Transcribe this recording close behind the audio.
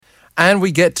And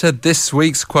we get to this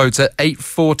week's quotes at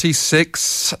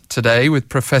 8:46 today with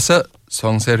Professor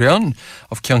Song Se-ryun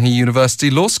of Kyunghee University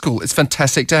Law School. It's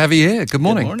fantastic to have you here. Good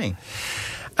morning. Good morning.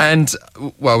 And,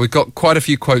 well, we've got quite a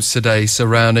few quotes today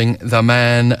surrounding the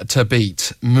man to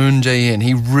beat, Moon Jae-in.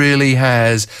 He really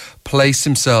has placed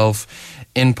himself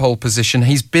in pole position.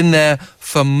 He's been there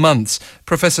for months.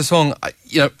 Professor Song,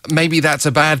 maybe that's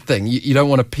a bad thing. You don't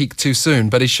want to peak too soon,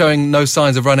 but he's showing no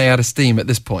signs of running out of steam at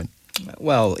this point.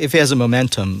 Well, if he has a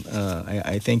momentum,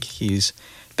 I think he's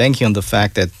banking on the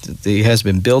fact that he has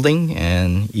been building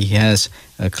and he has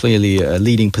clearly a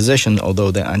leading position,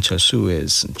 although the An Cheol-soo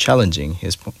is challenging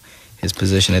his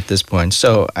position at this point.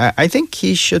 So I think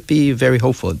he should be very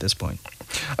hopeful at this point.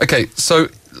 Okay, so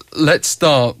let's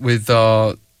start with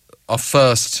our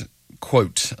first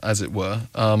quote, as it were.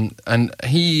 And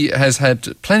he has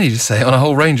had plenty to say on a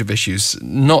whole range of issues,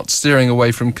 not steering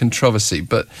away from controversy,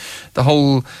 but the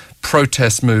whole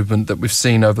protest movement that we've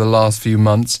seen over the last few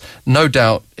months, no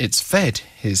doubt it's fed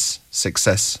his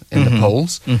success in the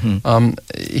polls.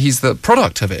 He's the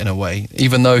product of it in a way,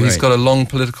 even though he's got a long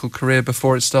political career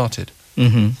before it started.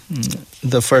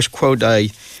 The first quote I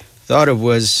thought of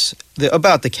was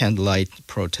about the candlelight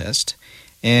protest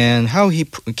and how he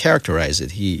characterized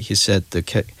it. He said the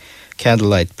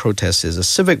candlelight protest is a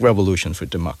civic revolution for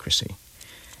democracy.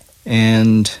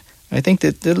 And I think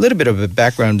that a little bit of a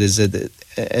background is that,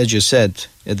 as you said,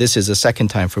 this is the second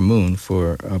time for Moon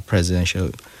for a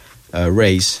presidential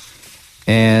race.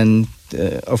 And,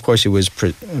 of course, it was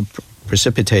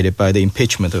precipitated by the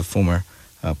impeachment of former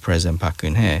President Park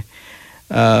Geun-hye.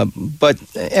 But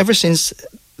ever since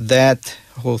that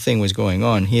whole thing was going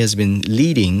on, he has been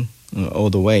leading all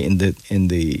the way in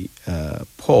the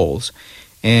polls,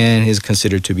 and he's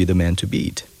considered to be the man to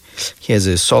beat. He has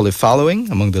a solid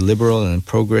following among the liberal and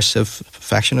progressive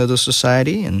faction of the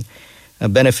society and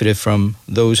benefited from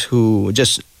those who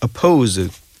just oppose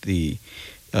the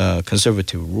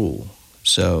conservative rule.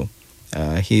 So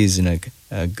he's in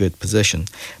a good position.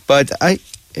 But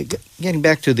getting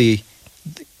back to the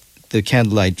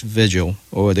candlelight vigil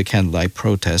or the candlelight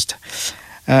protest,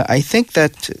 I think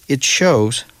that it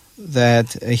shows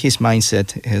that his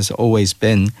mindset has always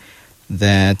been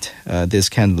that this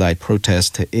candlelight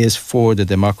protest is for the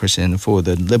democracy and for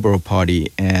the Liberal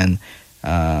Party and,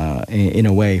 in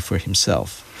a way, for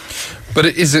himself. But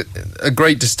it is a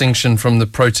great distinction from the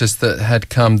protest that had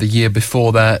come the year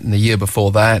before that and the year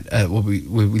before that. We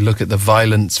look at the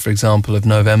violence, for example, of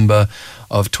November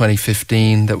of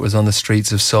 2015 that was on the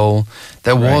streets of Seoul.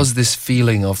 There was this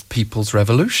feeling of people's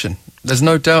revolution. There's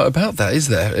no doubt about that, is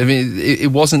there? I mean,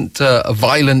 it wasn't a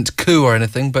violent coup or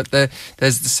anything, but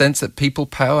there's the sense that people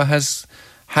power has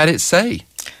had its say.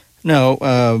 No,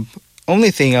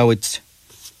 only thing I would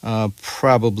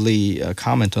probably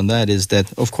comment on that is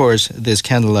that, of course, this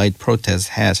candlelight protest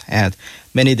has had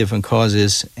many different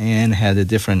causes and had a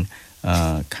different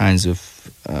kinds of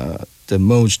the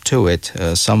modes to it.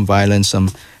 Some violent,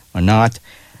 some are not.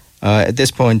 At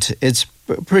this point, it's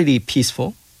pretty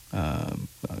peaceful.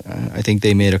 I think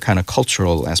they made a kind of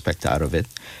cultural aspect out of it.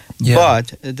 Yeah.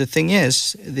 But the thing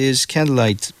is, this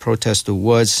candlelight protest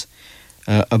was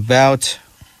about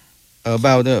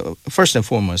first and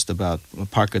foremost about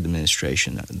Park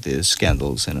administration, the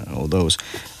scandals and all those.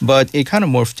 But it kind of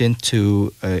morphed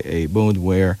into a mode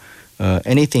where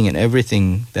anything and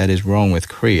everything that is wrong with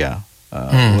Korea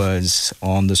was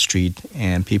on the street,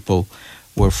 and people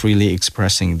were freely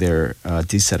expressing their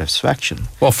dissatisfaction.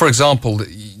 Well, for example,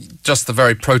 just the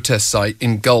very protest site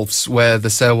in Gulfs where the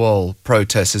Sewol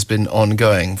protest has been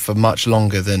ongoing for much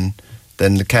longer than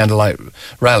the candlelight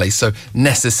rally. So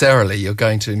necessarily you're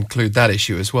going to include that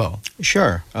issue as well.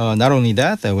 Sure. Not only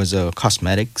that, there was a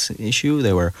cosmetics issue.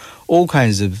 There were all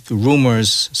kinds of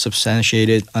rumors,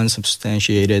 substantiated,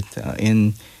 unsubstantiated,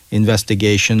 in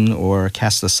investigation or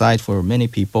cast aside for many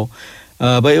people.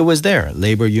 But it was there.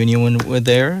 Labor union were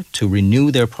there to renew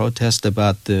their protest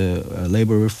about the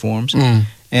labor reforms.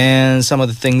 And some of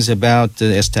the things about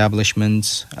the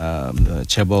establishments, the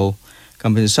chaebol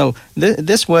companies. So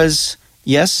this was,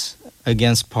 yes,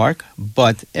 against Park,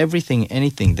 but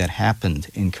anything that happened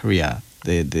in Korea,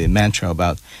 the mantra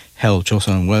about Hell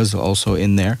Joseon was also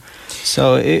in there.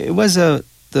 So it was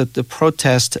the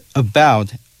protest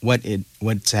about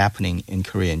what's happening in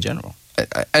Korea in general.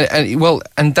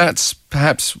 And that's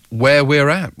perhaps where we're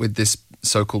at with this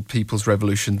so-called People's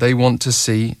Revolution. They want to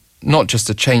see not just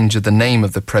a change of the name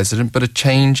of the president, but a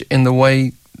change in the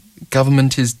way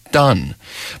government is done.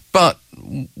 But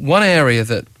one area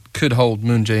that could hold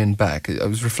Moon Jae-in back, I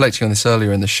was reflecting on this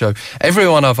earlier in the show,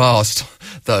 everyone I've asked,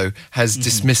 though, has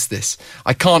dismissed this.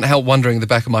 I can't help wondering in the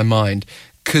back of my mind,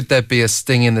 could there be a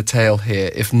sting in the tail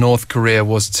here if North Korea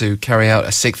was to carry out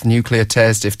a sixth nuclear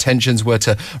test, if tensions were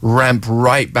to ramp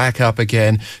right back up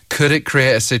again? Could it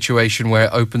create a situation where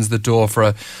it opens the door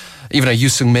for even a Yoo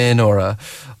Seung-min or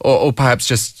perhaps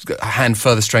just a hand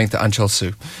further strength to Ahn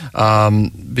Cheol-soo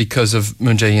because of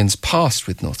Moon Jae-in's past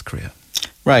with North Korea?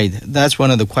 Right. That's one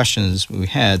of the questions we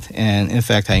had. And in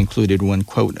fact, I included one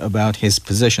quote about his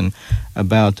position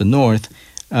about the North.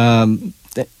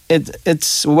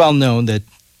 It's well known that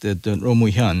Roh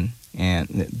Moo-hyun, and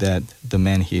that the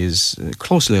man he is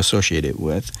closely associated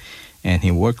with and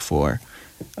he worked for,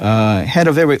 had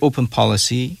a very open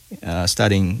policy,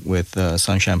 starting with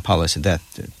Sunshine Policy that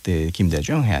the Kim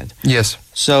Dae-jung had. Yes.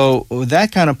 So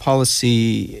that kind of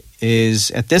policy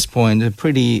is, at this point,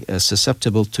 pretty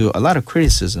susceptible to a lot of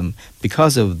criticism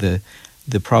because of the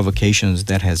provocations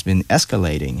that has been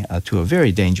escalating to a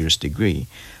very dangerous degree.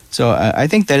 So I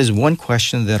think that is one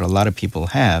question that a lot of people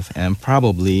have, and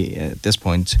probably at this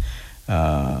point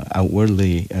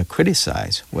outwardly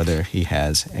criticize whether he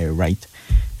has a right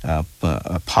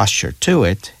posture to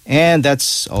it. And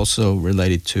that's also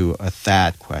related to a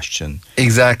THAAD question.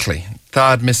 Exactly.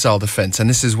 THAAD missile defense. And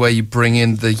this is where you bring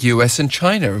in the US and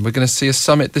China. And we're going to see a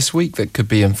summit this week that could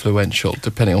be influential,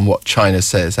 depending on what China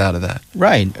says out of that.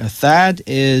 Right. THAAD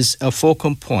is a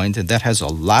focal point that has a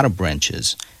lot of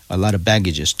branches, a lot of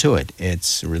baggages to it.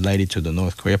 It's related to the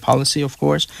North Korea policy, of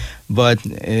course, but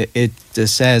it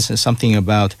says something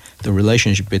about the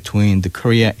relationship between the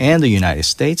Korea and the United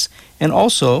States, and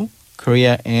also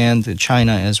Korea and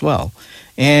China as well,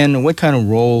 and what kind of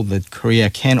role that Korea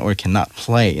can or cannot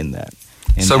play in that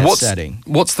setting.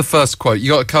 What's the first quote?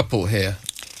 You got a couple here.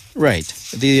 Right.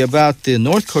 About the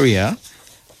North Korea,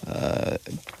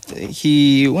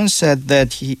 he once said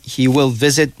that he will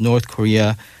visit North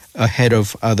Korea ahead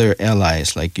of other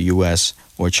allies like the U.S.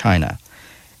 or China.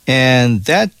 And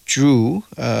that drew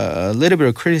a little bit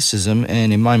of criticism,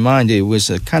 and in my mind it was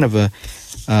a kind of a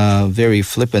very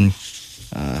flippant,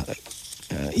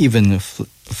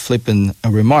 flippant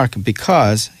remark,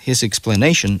 because his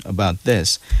explanation about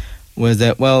this was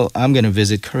that, well, I'm going to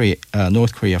visit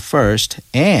North Korea first,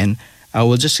 and I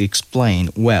will just explain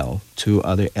well to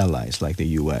other allies like the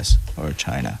U.S. or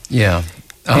China. Yeah.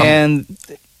 And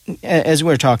as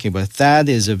we're talking about, that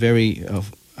is a very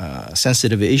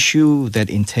sensitive issue that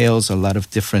entails a lot of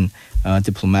different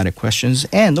diplomatic questions,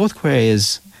 and North Korea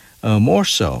is more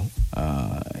so,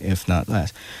 if not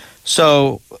less.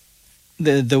 So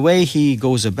the way he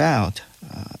goes about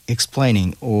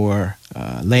explaining or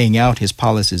laying out his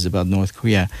policies about North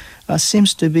Korea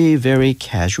seems to be very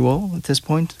casual at this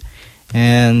point.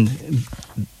 And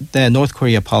the North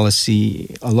Korea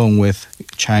policy, along with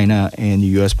China and the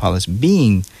U.S. policy,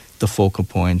 being the focal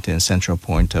point and central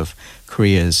point of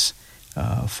Korea's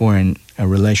foreign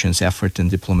relations effort and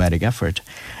diplomatic effort,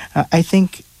 I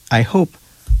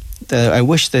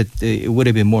wish that it would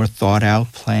have been more thought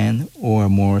out plan or a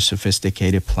more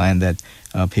sophisticated plan that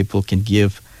people can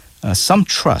give some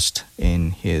trust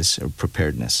in his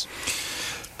preparedness.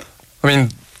 I mean,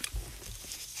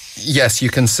 yes, you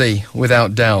can see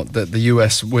without doubt that the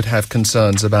US would have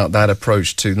concerns about that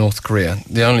approach to North Korea.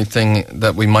 The only thing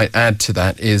that we might add to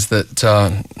that is that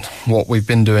what we've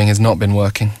been doing has not been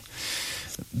working.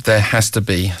 There has to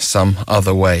be some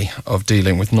other way of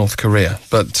dealing with North Korea,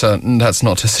 but that's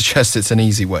not to suggest it's an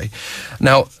easy way.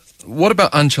 Now, what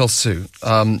about Ahn Cheol-soo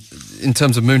in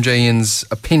terms of Moon Jae-in's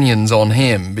opinions on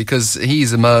him? Because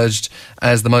he's emerged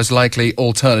as the most likely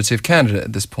alternative candidate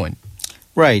at this point.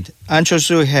 Right. Ahn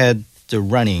Cheol-soo had the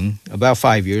running about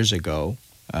 5 years ago,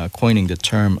 coining the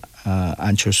term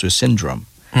Ahn Cheol-soo syndrome.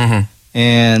 Mm-hmm.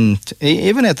 And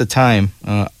even at the time,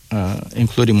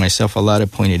 including myself, a lot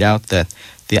have pointed out that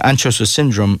the Ahn Cheol-soo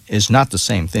syndrome is not the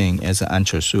same thing as Ahn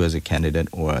Cheol-soo as a candidate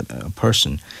or a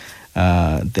person.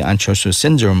 The Ahn Cheol-soo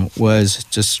syndrome was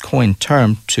just coined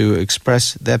term to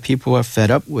express that people are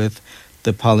fed up with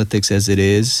the politics as it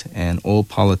is, and all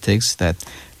politics that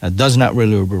does not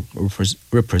really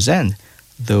represent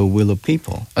the will of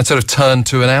people. And sort of turn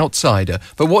to an outsider.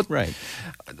 But what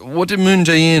did Moon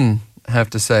Jae-in have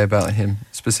to say about him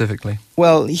specifically?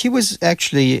 Well, he was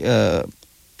actually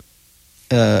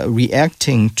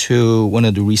reacting to one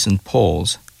of the recent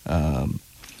polls.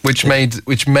 Which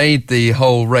made the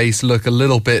whole race look a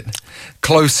little bit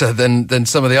closer than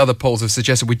some of the other polls have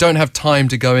suggested. We don't have time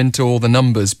to go into all the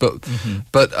numbers, but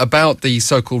about the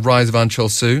so-called rise of Ahn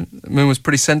Cheol-soo, Moon was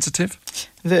pretty sensitive?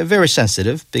 Very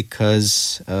sensitive,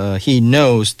 because he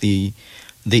knows the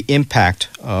impact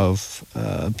of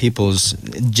people's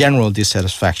general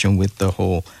dissatisfaction with the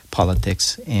whole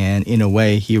politics, and in a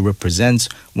way he represents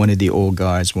one of the old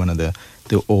guards, one of the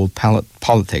old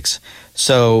politics.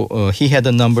 So he had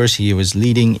the numbers. He was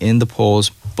leading in the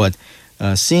polls, but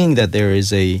seeing that there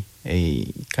is a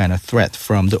kind of threat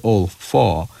from the old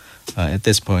fall, at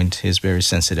this point, he's very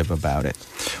sensitive about it.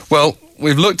 Well,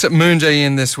 we've looked at Moon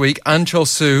Jae-in this week. An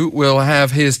Chol-soo will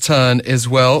have his turn as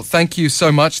well. Thank you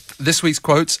so much. This week's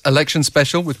quotes, election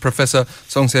special with Professor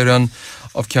Song Se-ryun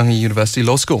of Kyunghee University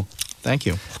Law School. Thank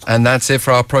you. And that's it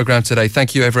for our program today.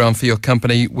 Thank you, everyone, for your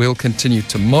company. We'll continue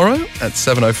tomorrow at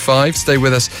 7:05. Stay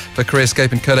with us for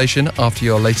Koreascape and Kodation after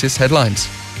your latest headlines.